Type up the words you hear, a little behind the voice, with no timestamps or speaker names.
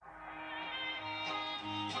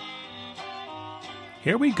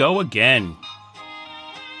Here we go again.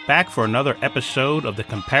 Back for another episode of the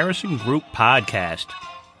Comparison Group Podcast.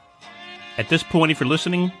 At this point, if you're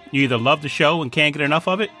listening, you either love the show and can't get enough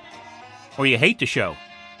of it, or you hate the show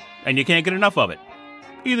and you can't get enough of it.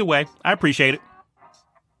 Either way, I appreciate it.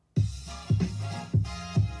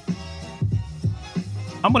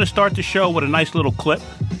 I'm going to start the show with a nice little clip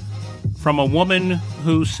from a woman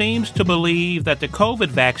who seems to believe that the COVID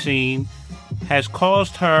vaccine has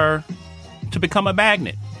caused her to become a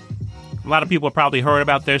magnet. A lot of people have probably heard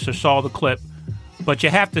about this or saw the clip, but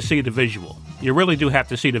you have to see the visual. You really do have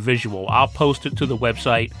to see the visual. I'll post it to the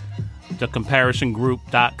website,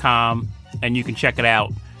 thecomparisongroup.com, and you can check it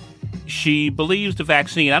out. She believes the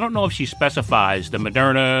vaccine, I don't know if she specifies the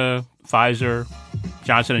Moderna, Pfizer,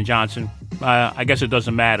 Johnson & Johnson, I guess it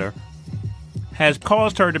doesn't matter, has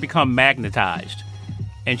caused her to become magnetized,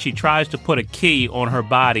 and she tries to put a key on her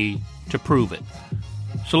body to prove it.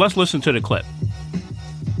 So let's listen to the clip.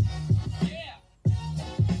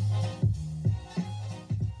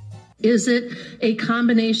 Is it a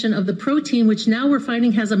combination of the protein, which now we're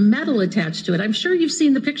finding has a metal attached to it? I'm sure you've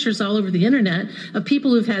seen the pictures all over the internet of people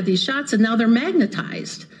who've had these shots and now they're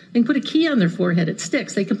magnetized. They can put a key on their forehead, it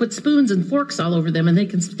sticks. They can put spoons and forks all over them and they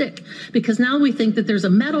can stick. Because now we think that there's a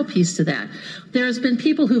metal piece to that. There's been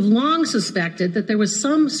people who've long suspected that there was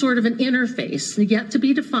some sort of an interface, yet to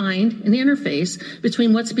be defined, an interface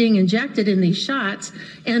between what's being injected in these shots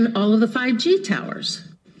and all of the 5G towers.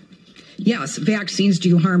 Yes, vaccines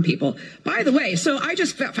do harm people. By the way, so I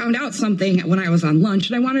just found out something when I was on lunch,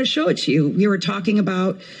 and I wanted to show it to you. We were talking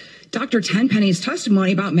about Dr. Tenpenny's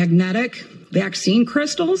testimony about magnetic vaccine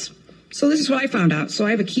crystals. So this is what I found out. So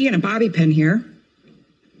I have a key and a bobby pin here.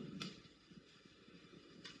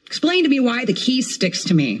 Explain to me why the key sticks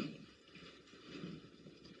to me.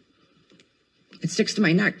 It sticks to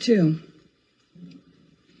my neck, too.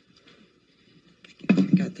 I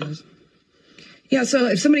got this. Yeah, so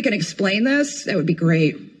if somebody can explain this, that would be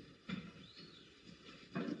great.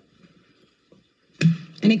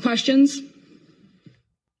 Any questions?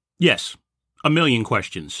 Yes, a million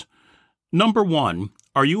questions. Number one,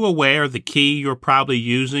 are you aware the key you're probably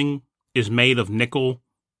using is made of nickel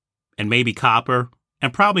and maybe copper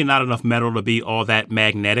and probably not enough metal to be all that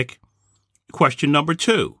magnetic? Question number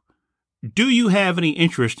two, do you have any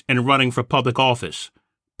interest in running for public office?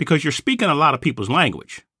 Because you're speaking a lot of people's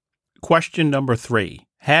language. Question number three,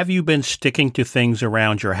 have you been sticking to things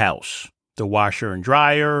around your house? The washer and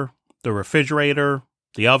dryer, the refrigerator,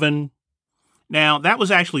 the oven? Now, that was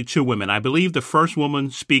actually two women. I believe the first woman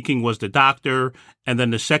speaking was the doctor, and then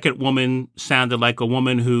the second woman sounded like a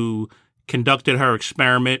woman who conducted her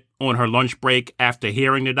experiment on her lunch break after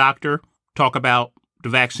hearing the doctor talk about the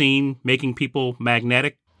vaccine making people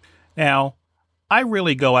magnetic. Now, I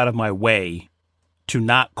really go out of my way to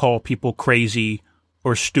not call people crazy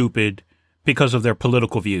or stupid because of their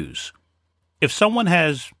political views. If someone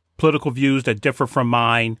has political views that differ from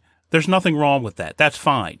mine, there's nothing wrong with that. That's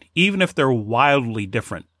fine. Even if they're wildly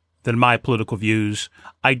different than my political views,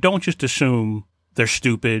 I don't just assume they're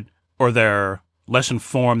stupid or they're less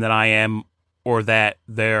informed than I am or that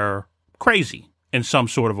they're crazy in some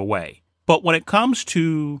sort of a way. But when it comes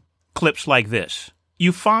to clips like this,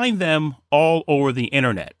 you find them all over the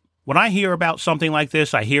internet. When I hear about something like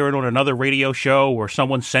this, I hear it on another radio show or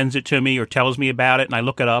someone sends it to me or tells me about it and I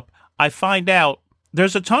look it up, I find out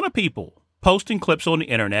there's a ton of people posting clips on the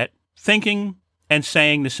internet thinking and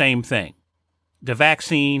saying the same thing. The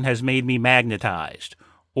vaccine has made me magnetized,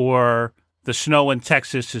 or the snow in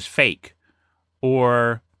Texas is fake,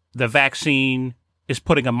 or the vaccine is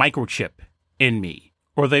putting a microchip in me,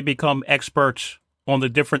 or they become experts on the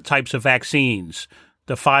different types of vaccines,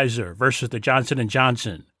 the Pfizer versus the Johnson &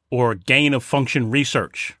 Johnson, or gain-of-function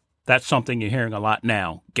research. That's something you're hearing a lot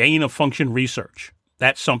now. Gain-of-function research.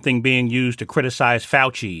 That's something being used to criticize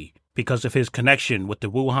Fauci because of his connection with the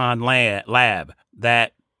Wuhan lab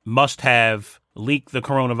that must have leaked the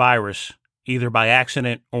coronavirus either by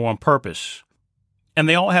accident or on purpose. And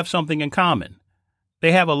they all have something in common.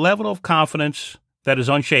 They have a level of confidence that is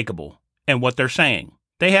unshakable in what they're saying.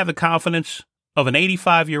 They have the confidence of an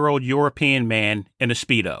 85-year-old European man in a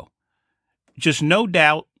Speedo. Just no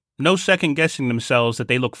doubt, no second guessing themselves that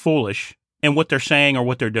they look foolish in what they're saying or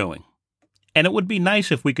what they're doing. And it would be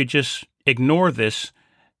nice if we could just ignore this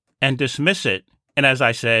and dismiss it. And as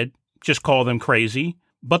I said, just call them crazy,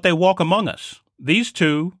 but they walk among us. These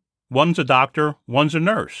two, one's a doctor, one's a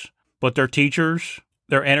nurse, but they're teachers,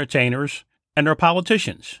 they're entertainers, and they're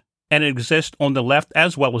politicians. And it exists on the left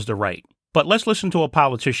as well as the right. But let's listen to a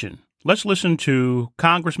politician. Let's listen to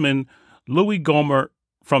Congressman Louis Gohmert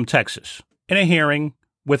from Texas in a hearing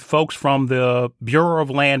with folks from the Bureau of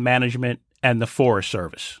Land Management and the Forest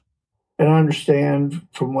Service. And I understand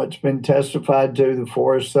from what's been testified to, the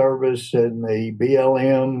Forest Service and the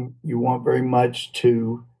BLM, you want very much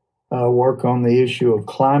to work on the issue of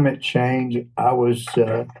climate change. I was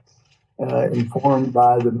informed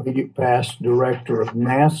by the immediate past director of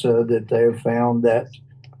NASA that they have found that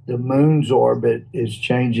the moon's orbit is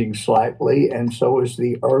changing slightly, and so is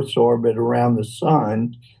the Earth's orbit around the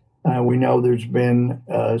sun. We know there's been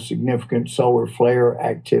significant solar flare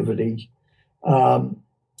activity.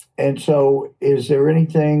 And so is there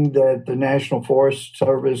anything that the National Forest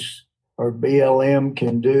Service or BLM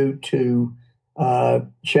can do to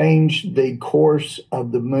change the course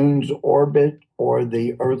of the moon's orbit or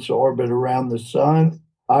the Earth's orbit around the sun?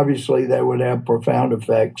 Obviously, that would have profound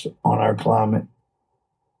effects on our climate.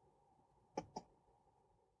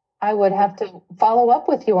 I would have to follow up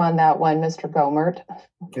with you on that one, Mr. Gohmert.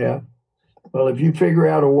 Yeah. Well, if you figure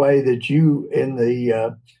out a way that you in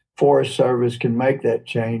the Forest Service can make that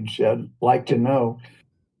change, I'd like to know.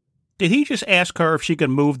 Did he just ask her if she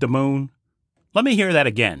could move the moon? Let me hear that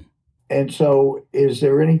again. And so is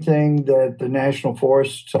there anything that the National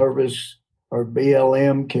Forest Service or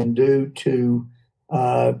BLM can do to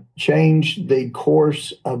change the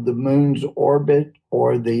course of the moon's orbit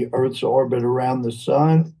or the Earth's orbit around the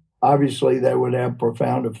sun? Obviously, that would have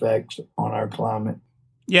profound effects on our climate.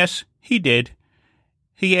 Yes, he did.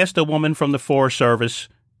 He asked a woman from the Forest Service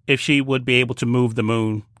if she would be able to move the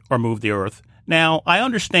moon or move the Earth. Now, I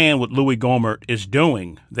understand what Louis Gohmert is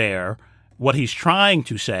doing there. What he's trying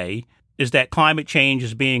to say is that climate change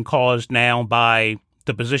is being caused now by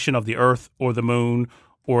the position of the Earth or the moon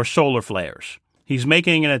or solar flares. He's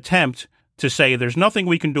making an attempt to say there's nothing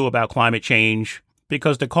we can do about climate change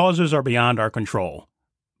because the causes are beyond our control.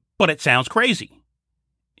 But it sounds crazy.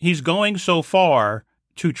 He's going so far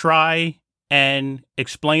to try and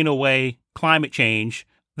explain away climate change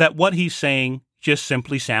that what he's saying just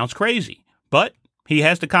simply sounds crazy. But he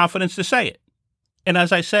has the confidence to say it. And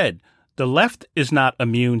as I said, the left is not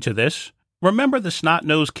immune to this. Remember the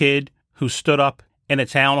snot-nosed kid who stood up in a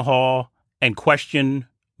town hall and questioned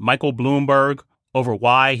Michael Bloomberg over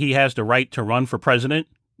why he has the right to run for president?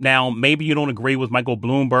 Now, maybe you don't agree with Michael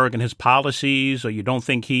Bloomberg and his policies, or you don't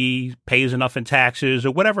think he pays enough in taxes, or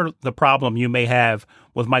whatever the problem you may have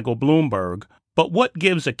with Michael Bloomberg. But what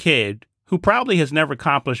gives a kid who probably has never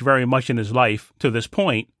accomplished very much in his life to this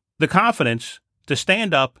point the confidence to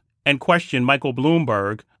stand up and question Michael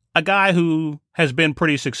Bloomberg, a guy who has been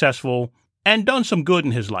pretty successful and done some good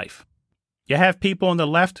in his life? You have people on the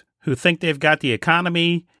left who think they've got the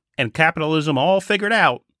economy and capitalism all figured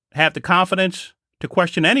out, have the confidence to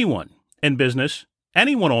question anyone in business,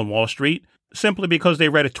 anyone on Wall Street, simply because they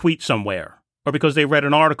read a tweet somewhere, or because they read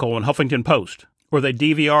an article in Huffington Post, or they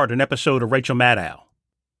DVR'd an episode of Rachel Maddow.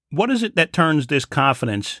 What is it that turns this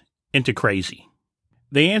confidence into crazy?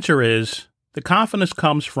 The answer is the confidence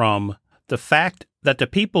comes from the fact that the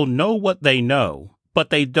people know what they know,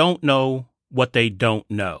 but they don't know what they don't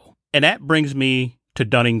know. And that brings me to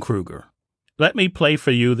Dunning-Kruger. Let me play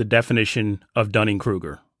for you the definition of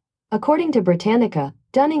Dunning-Kruger. According to Britannica,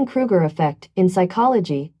 Dunning-Kruger effect, in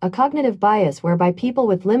psychology, a cognitive bias whereby people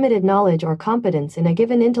with limited knowledge or competence in a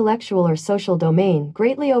given intellectual or social domain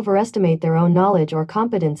greatly overestimate their own knowledge or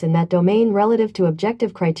competence in that domain relative to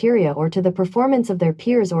objective criteria or to the performance of their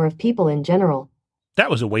peers or of people in general. That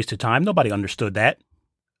was a waste of time. Nobody understood that.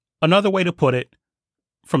 Another way to put it,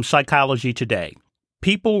 from Psychology Today,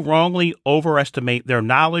 people wrongly overestimate their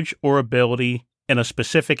knowledge or ability in a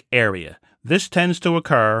specific area. This tends to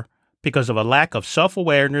occur because of a lack of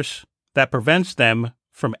self-awareness that prevents them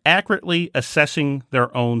from accurately assessing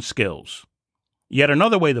their own skills. Yet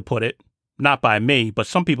another way to put it, not by me, but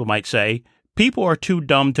some people might say, people are too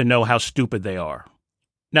dumb to know how stupid they are.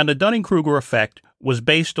 Now, the Dunning-Kruger effect was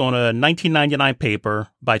based on a 1999 paper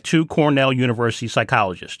by two Cornell University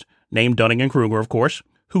psychologists, named Dunning and Kruger, of course,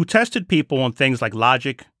 who tested people on things like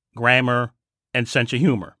logic, grammar, and sense of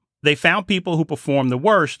humor. They found people who performed the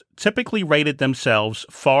worst typically rated themselves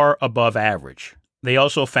far above average. They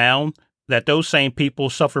also found that those same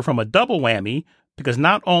people suffer from a double whammy because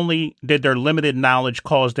not only did their limited knowledge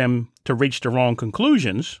cause them to reach the wrong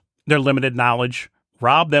conclusions, their limited knowledge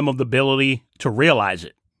robbed them of the ability to realize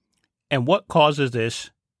it. And what causes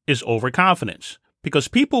this is overconfidence, because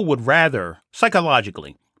people would rather,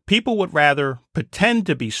 psychologically, people would rather pretend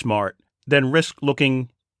to be smart than risk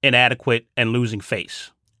looking inadequate and losing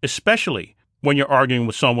face, especially when you're arguing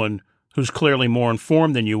with someone who's clearly more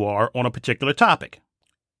informed than you are on a particular topic.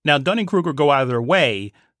 Now, Dunning-Kruger go out of their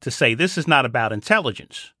way to say this is not about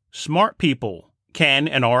intelligence. Smart people can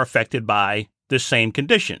and are affected by this same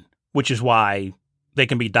condition, which is why They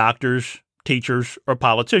can be doctors, teachers, or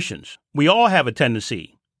politicians. We all have a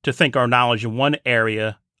tendency to think our knowledge in one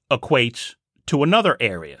area equates to another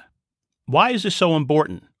area. Why is this so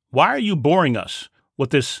important? Why are you boring us with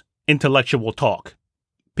this intellectual talk?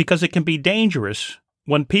 Because it can be dangerous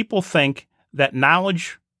when people think that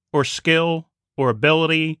knowledge or skill or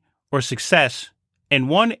ability or success in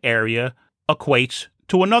one area equates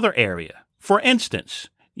to another area. For instance,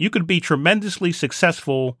 you could be tremendously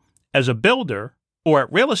successful as a builder or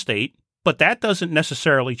at real estate, but that doesn't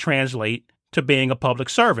necessarily translate to being a public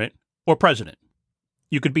servant or president.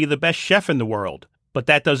 You could be the best chef in the world, but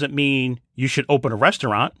that doesn't mean you should open a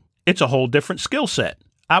restaurant. It's a whole different skill set.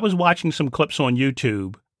 I was watching some clips on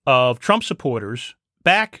YouTube of Trump supporters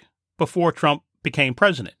back before Trump became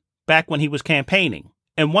president, back when he was campaigning.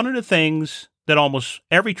 And one of the things that almost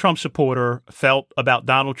every Trump supporter felt about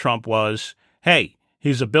Donald Trump was, hey,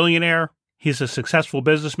 he's a billionaire, he's a successful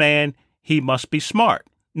businessman, he must be smart.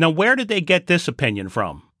 Now, where did they get this opinion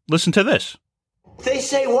from? Listen to this. They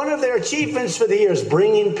say one of their achievements for the year is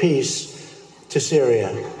bringing peace to Syria.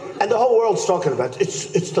 And the whole world's talking about it.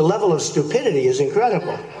 It's the level of stupidity is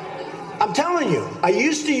incredible. I'm telling you, I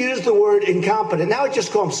used to use the word incompetent. Now I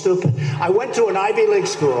just call them stupid. I went to an Ivy League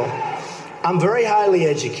school. I'm very highly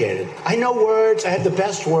educated. I know words. I have the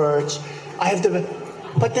best words.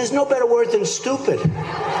 But there's no better word than stupid.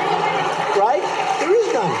 Right? There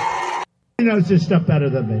is none. Nobody knows this stuff better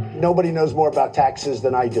than me. Nobody knows more about taxes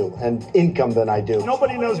than I do and income than I do.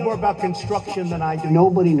 Nobody knows more about construction than I do.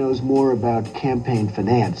 Nobody knows more about campaign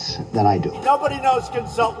finance than I do. Nobody knows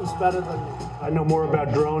consultants better than me. I know more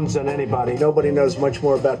about drones than anybody. Nobody knows much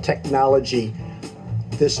more about technology,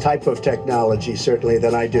 this type of technology, certainly,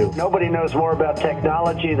 than I do. Nobody knows more about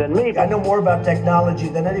technology than me. I know more about technology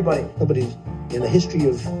than anybody. Nobody in the history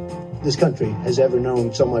of this country has ever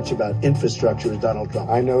known so much about infrastructure as Donald Trump.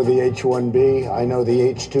 I know the H-1B. I know the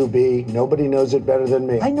H-2B. Nobody knows it better than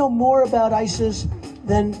me. I know more about ISIS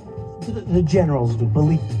than the generals do,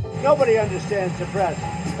 believe me. Nobody understands the press,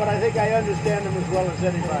 but I think I understand them as well as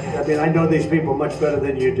anybody. I mean, I know these people much better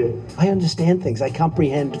than you do. I understand things. I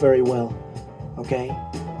comprehend very well, okay?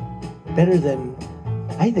 Better than,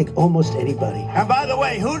 I think, almost anybody. And by the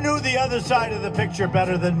way, who knew the other side of the picture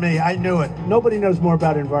better than me? I knew it. Nobody knows more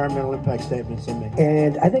about environmental impact statements than me.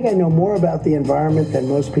 And I think I know more about the environment than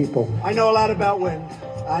most people. I know a lot about wind.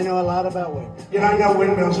 I know a lot about wind. You know, I know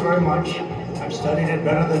windmills very much. I've studied it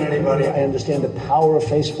better than anybody. I understand the power of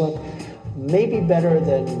Facebook, maybe better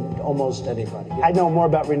than almost anybody. I know more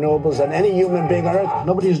about renewables than any human being on Earth.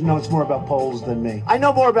 Nobody knows more about polls than me. I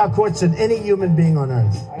know more about courts than any human being on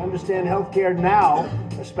Earth. I understand healthcare now,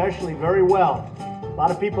 especially, very well. A lot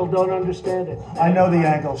of people don't understand it. I know the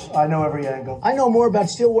angles. I know every angle. I know more about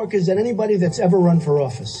steelworkers than anybody that's ever run for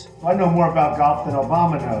office. I know more about golf than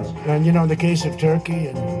Obama knows. And you know, in the case of Turkey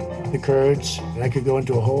and the Kurds, I could go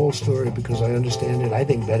into a whole story because I understand it, I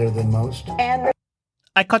think, better than most.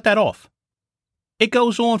 I cut that off. It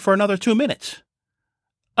goes on for another 2 minutes.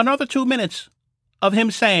 Another 2 minutes of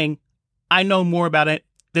him saying, I know more about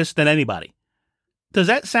this than anybody. Does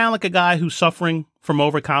that sound like a guy who's suffering from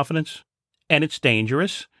overconfidence? And it's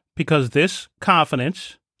dangerous because this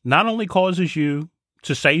confidence not only causes you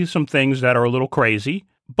to say some things that are a little crazy,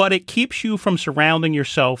 but it keeps you from surrounding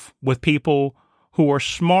yourself with people who are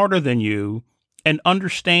smarter than you and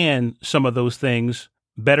understand some of those things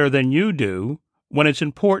better than you do when it's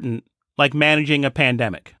important, like managing a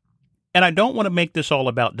pandemic. And I don't want to make this all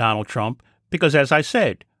about Donald Trump because, as I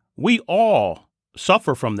said, we all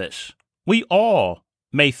suffer from this. We all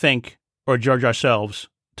may think or judge ourselves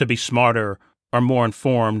to be smarter or more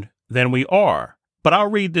informed than we are. But I'll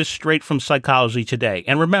read this straight from Psychology Today.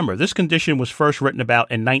 And remember, this condition was first written about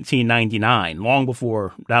in 1999, long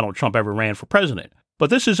before Donald Trump ever ran for president. But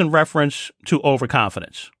this is in reference to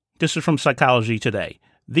overconfidence. This is from Psychology Today.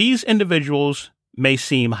 These individuals may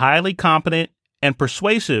seem highly competent and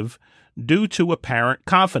persuasive due to apparent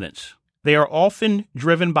confidence. They are often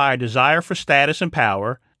driven by a desire for status and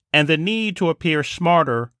power and the need to appear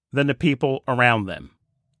smarter than the people around them.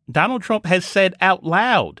 Donald Trump has said out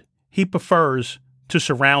loud he prefers to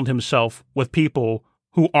surround himself with people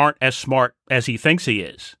who aren't as smart as he thinks he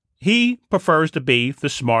is. He prefers to be the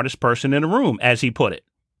smartest person in the room, as he put it.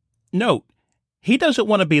 Note, he doesn't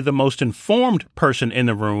want to be the most informed person in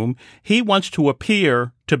the room. He wants to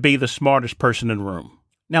appear to be the smartest person in the room.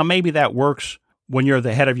 Now, maybe that works when you're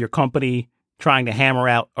the head of your company trying to hammer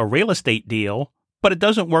out a real estate deal, but it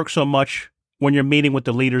doesn't work so much when you're meeting with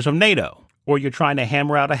the leaders of NATO, or you're trying to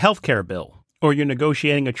hammer out a healthcare bill, or you're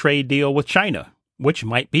negotiating a trade deal with China, which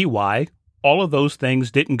might be why all of those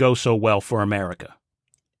things didn't go so well for America.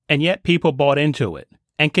 And yet people bought into it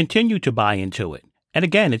and continue to buy into it. And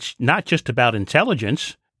again, it's not just about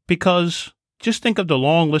intelligence, because just think of the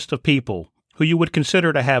long list of people who you would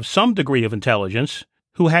consider to have some degree of intelligence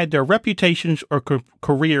who had their reputations or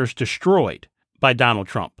careers destroyed by Donald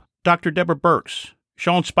Trump. Dr. Deborah Birx,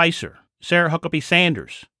 Sean Spicer, Sarah Huckabee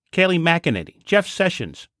Sanders, Kayleigh McEnany, Jeff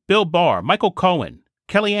Sessions, Bill Barr, Michael Cohen,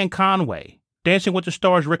 Kellyanne Conway, Dancing with the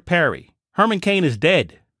Stars Rick Perry. Herman Cain is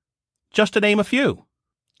dead, just to name a few.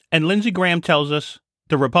 And Lindsey Graham tells us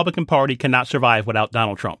the Republican Party cannot survive without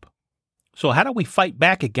Donald Trump. So how do we fight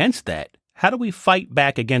back against that? How do we fight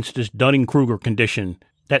back against this Dunning-Kruger condition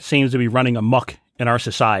that seems to be running amok in our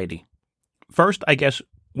society? First, I guess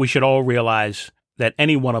we should all realize that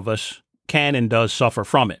any one of us can and does suffer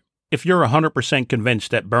from it. If you're 100%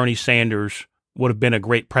 convinced that Bernie Sanders would have been a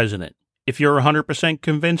great president, if you're 100%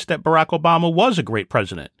 convinced that Barack Obama was a great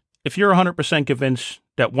president, if you're 100% convinced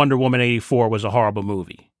that Wonder Woman 84 was a horrible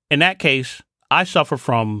movie, in that case, I suffer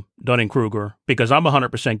from Dunning-Kruger because I'm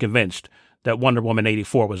 100% convinced that Wonder Woman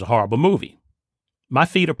 84 was a horrible movie. My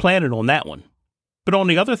feet are planted on that one. But on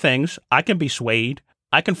the other things, I can be swayed.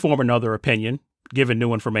 I can form another opinion, given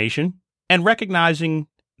new information, and recognizing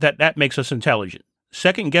that that makes us intelligent.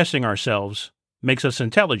 Second-guessing ourselves makes us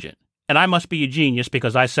intelligent. And I must be a genius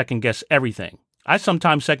because I second-guess everything. I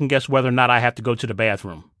sometimes second-guess whether or not I have to go to the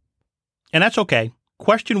bathroom. And that's okay.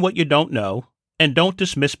 Question what you don't know, and don't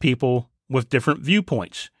dismiss people with different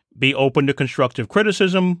viewpoints. Be open to constructive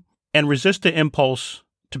criticism, and resist the impulse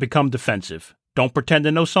to become defensive. Don't pretend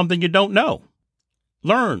to know something you don't know.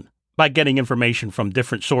 Learn by getting information from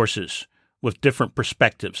different sources with different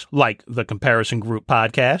perspectives, like the Comparison Group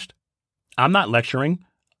podcast. I'm not lecturing,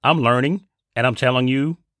 I'm learning, and I'm telling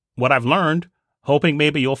you what I've learned, hoping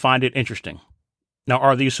maybe you'll find it interesting. Now,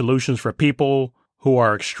 are these solutions for people who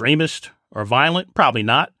are extremist or violent? Probably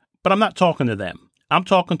not, but I'm not talking to them. I'm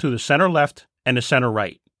talking to the center left and the center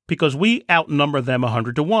right, because we outnumber them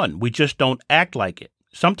 100 to 1. We just don't act like it.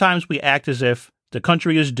 Sometimes we act as if the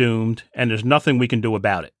country is doomed and there's nothing we can do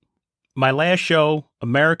about it. My last show,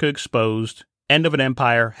 America Exposed, End of an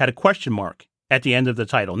Empire, had a question mark at the end of the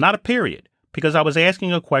title, not a period, because I was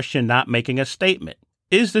asking a question, not making a statement.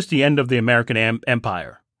 Is this the end of the American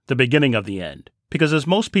empire? The beginning of the end? Because as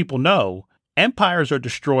most people know, empires are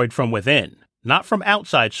destroyed from within, not from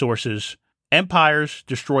outside sources. Empires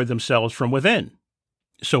destroy themselves from within.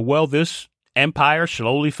 So will this empire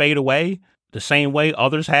slowly fade away the same way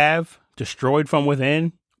others have, destroyed from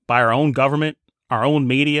within by our own government, our own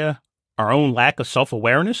media, our own lack of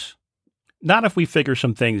self-awareness? Not if we figure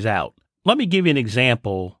some things out. Let me give you an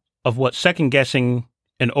example of what second-guessing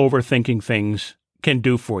and overthinking things can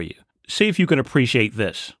do for you. See if you can appreciate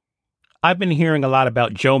this. I've been hearing a lot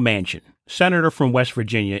about Joe Manchin, senator from West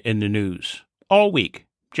Virginia, in the news all week.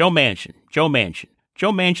 Joe Manchin, Joe Manchin.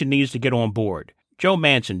 Joe Manchin needs to get on board. Joe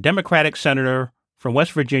Manchin, Democratic senator from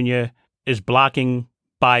West Virginia, is blocking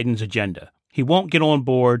Biden's agenda. He won't get on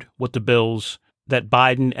board with the bills that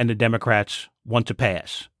Biden and the Democrats want to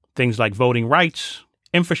pass. Things like voting rights,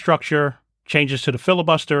 infrastructure, changes to the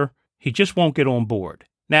filibuster. He just won't get on board.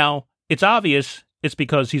 Now, it's obvious it's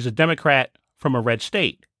because he's a Democrat from a red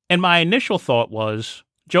state. And my initial thought was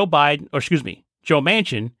Joe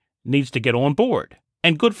Manchin needs to get on board.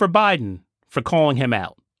 And good for Biden for calling him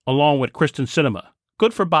out, along with Kristen Sinema.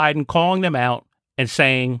 Good for Biden calling them out and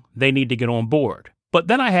saying they need to get on board. But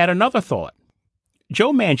then I had another thought.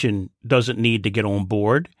 Joe Manchin doesn't need to get on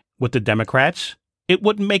board with the Democrats. It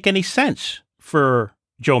wouldn't make any sense for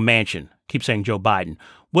Joe Manchin. Keep saying Joe Biden.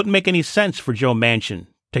 Wouldn't make any sense for Joe Manchin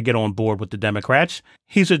to get on board with the Democrats.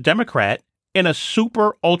 He's a Democrat in a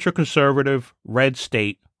super ultra-conservative red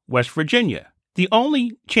state, West Virginia. The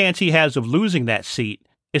only chance he has of losing that seat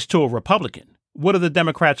is to a Republican. What are the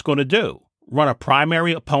Democrats going to do? Run a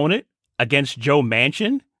primary opponent against Joe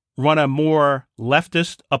Manchin? Run a more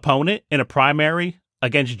leftist opponent in a primary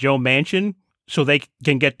against Joe Manchin so they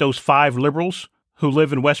can get those 5 liberals who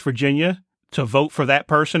live in West Virginia to vote for that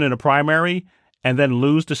person in a primary and then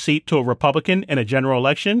lose the seat to a Republican in a general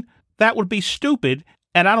election? That would be stupid,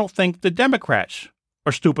 and I don't think the Democrats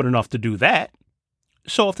are stupid enough to do that.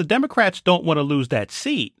 So if the Democrats don't want to lose that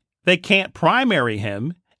seat, they can't primary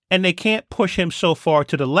him, and they can't push him so far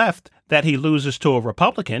to the left that he loses to a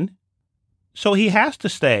Republican. So he has to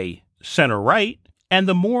stay center-right, and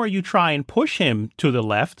the more you try and push him to the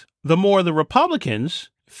left, the more the Republicans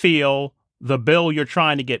feel the bill you're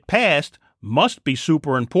trying to get passed must be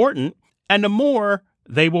super important, and the more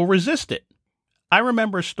they will resist it. I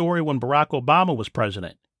remember a story when Barack Obama was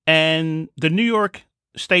president, and the New York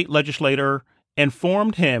state legislator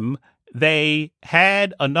informed him they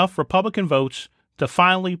had enough Republican votes to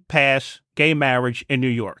finally pass gay marriage in New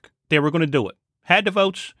York. They were going to do it. Had the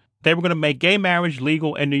votes, they were going to make gay marriage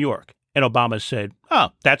legal in New York. And Obama said, oh,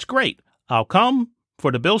 that's great. I'll come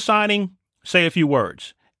for the bill signing, say a few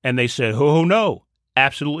words. And they said, oh, no,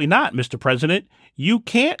 absolutely not, Mr. President. You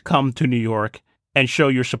can't come to New York and show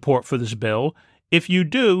your support for this bill. If you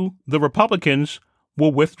do, the Republicans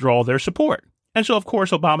will withdraw their support. And so, of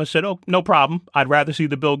course, Obama said, oh, no problem. I'd rather see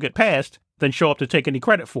the bill get passed than show up to take any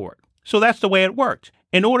credit for it. So that's the way it worked.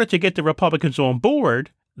 In order to get the Republicans on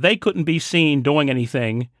board, they couldn't be seen doing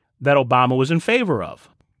anything that Obama was in favor of.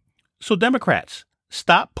 So Democrats,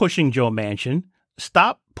 stop pushing Joe Manchin,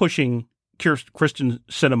 stop pushing Kyrsten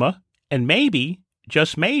Sinema, and maybe,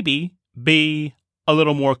 just maybe, be a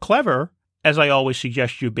little more clever, as I always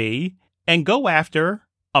suggest you be, and go after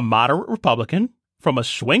a moderate Republican from a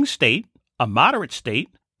swing state, a moderate state,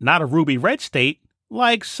 not a ruby red state,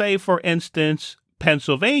 like, say, for instance,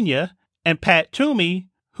 Pennsylvania, and Pat Toomey,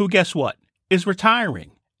 who, guess what, is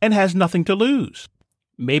retiring and has nothing to lose.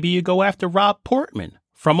 Maybe you go after Rob Portman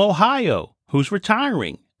from Ohio, who's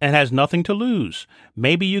retiring and has nothing to lose.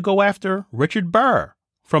 Maybe you go after Richard Burr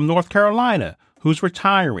from North Carolina, who's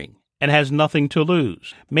retiring and has nothing to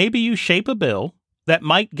lose. Maybe you shape a bill that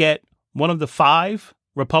might get one of the 5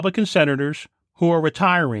 Republican senators who are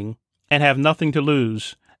retiring and have nothing to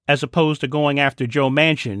lose, as opposed to going after Joe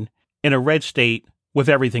Manchin in a red state with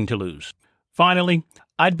everything to lose. Finally,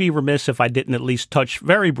 I'd be remiss if I didn't at least touch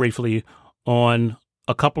very briefly on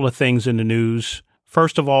a couple of things in the news.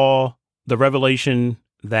 First of all, the revelation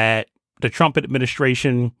that the Trump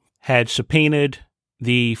administration had subpoenaed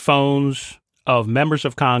the phones of members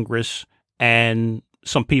of Congress and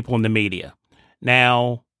some people in the media.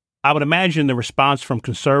 Now, I would imagine the response from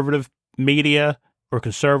conservative media or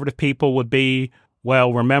conservative people would be,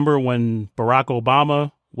 well, remember when Barack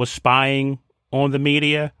Obama was spying on the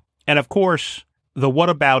media? And of course, the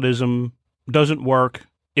whataboutism doesn't work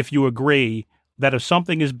if you agree that if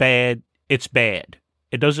something is bad, it's bad.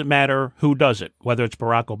 It doesn't matter who does it, whether it's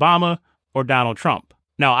Barack Obama or Donald Trump.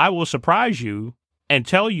 Now, I will surprise you and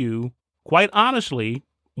tell you, quite honestly,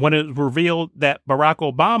 when it was revealed that Barack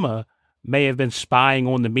Obama may have been spying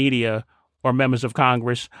on the media or members of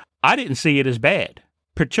Congress, I didn't see it as bad,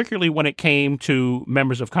 particularly when it came to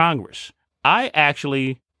members of Congress. I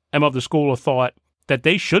actually am of the school of thought that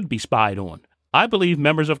they should be spied on. I believe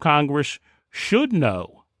members of Congress should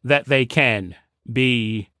know that they can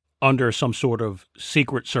be under some sort of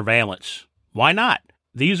secret surveillance. Why not?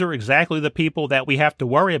 These are exactly the people that we have to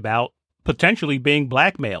worry about potentially being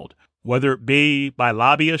blackmailed, whether it be by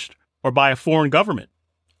lobbyists or by a foreign government.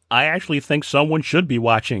 I actually think someone should be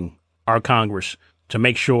watching our Congress to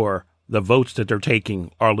make sure the votes that they're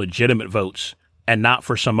taking are legitimate votes and not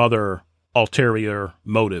for some other ulterior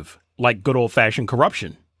motive, like good old-fashioned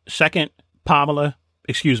corruption. Second, Pamela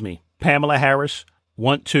Harris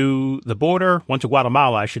went to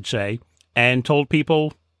Guatemala, I should say, and told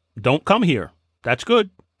people, don't come here. That's good.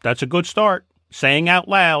 That's a good start. Saying out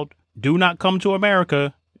loud, do not come to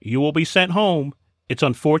America. You will be sent home. It's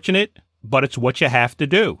unfortunate, but it's what you have to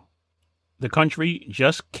do. The country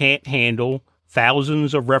just can't handle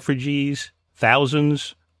thousands of refugees,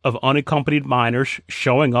 thousands of unaccompanied minors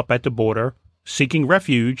showing up at the border seeking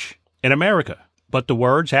refuge in America. But the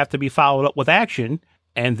words have to be followed up with action,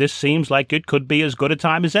 and this seems like it could be as good a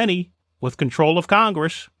time as any, with control of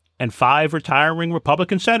Congress and 5 retiring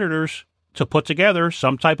Republican senators, to put together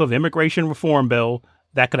some type of immigration reform bill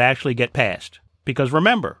that could actually get passed. Because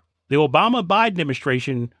remember, the Obama-Biden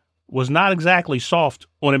administration was not exactly soft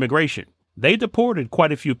on immigration. They deported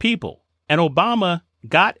quite a few people, and Obama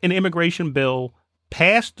got an immigration bill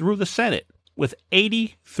passed through the Senate with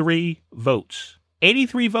 83 votes.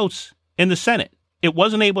 83 votes in the Senate. It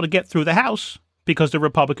wasn't able to get through the House because the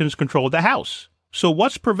Republicans controlled the House. So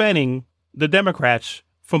what's preventing the Democrats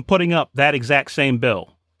from putting up that exact same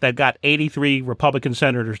bill that got 83 Republican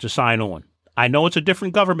senators to sign on? I know it's a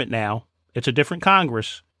different government now. It's a different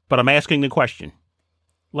Congress, but I'm asking the question.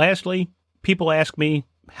 Lastly, people ask me,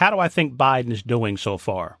 how do I think Biden is doing so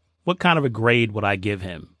far? What kind of a grade would I give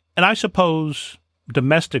him? And I suppose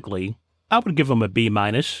domestically, I would give him a B-.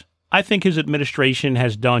 I think his administration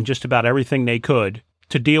has done just about everything they could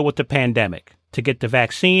to deal with the pandemic, to get the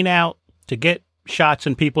vaccine out, to get shots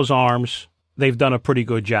in people's arms. They've done a pretty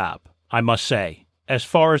good job, I must say. As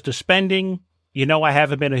far as the spending, I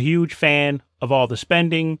haven't been a huge fan of all the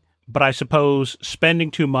spending, but I suppose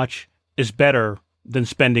spending too much is better than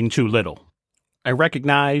spending too little. I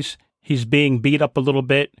recognize he's being beat up a little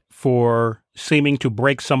bit for seeming to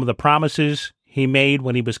break some of the promises he made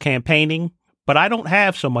when he was campaigning, but I don't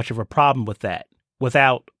have so much of a problem with that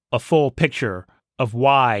without a full picture of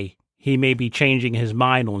why he may be changing his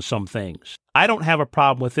mind on some things. I don't have a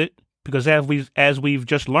problem with it Because as we've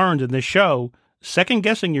just learned in this show,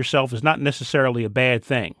 second-guessing yourself is not necessarily a bad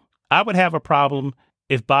thing. I would have a problem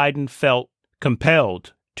if Biden felt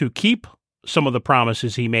compelled to keep some of the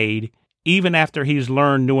promises he made, even after he's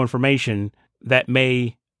learned new information that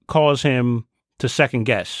may cause him to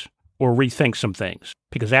second-guess or rethink some things.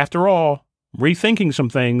 Because after all, rethinking some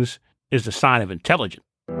things is a sign of intelligence.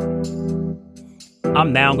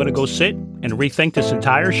 I'm now going to go sit and rethink this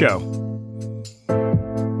entire show.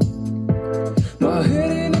 My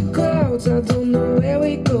head in the clouds, I don't know where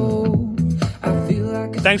we go. I feel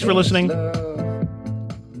like thanks for listening.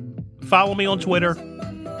 Follow me on Twitter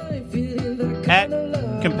at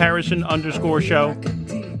comparison_show.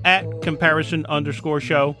 At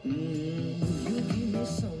comparison_show.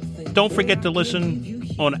 Don't forget to listen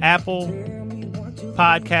on Apple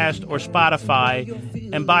Podcast or Spotify.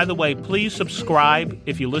 And by the way, please subscribe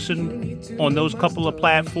if you listen on those couple of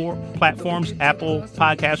platforms, Apple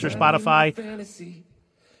Podcast or Spotify.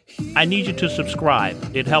 I need you to subscribe.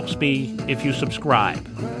 It helps me if you subscribe.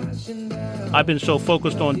 I've been so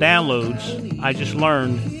focused on downloads, I just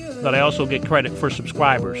learned that I also get credit for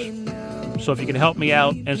subscribers. So if you can help me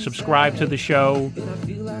out and subscribe to the show,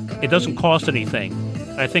 it doesn't cost anything.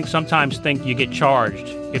 I think sometimes you get charged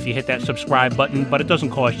if you hit that subscribe button, but it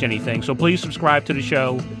doesn't cost you anything. So please subscribe to the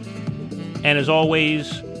show. And as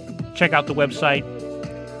always, check out the website,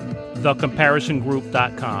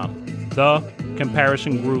 thecomparisongroup.com.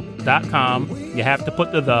 Thecomparisongroup.com. You have to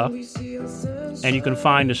put the. And you can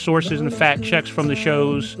find the sources and fact checks from the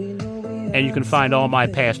shows. And you can find all my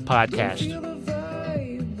past podcasts.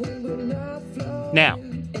 Now,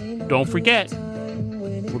 don't forget,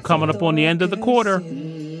 we're coming up on the end of the quarter.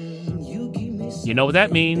 You know what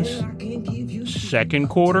that means. Second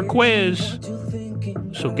quarter quiz.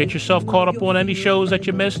 So get yourself caught up on any shows that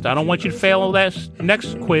you missed. I don't want you to fail that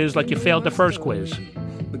next quiz like you failed the first quiz.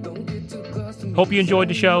 Hope you enjoyed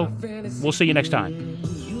the show. We'll see you next time.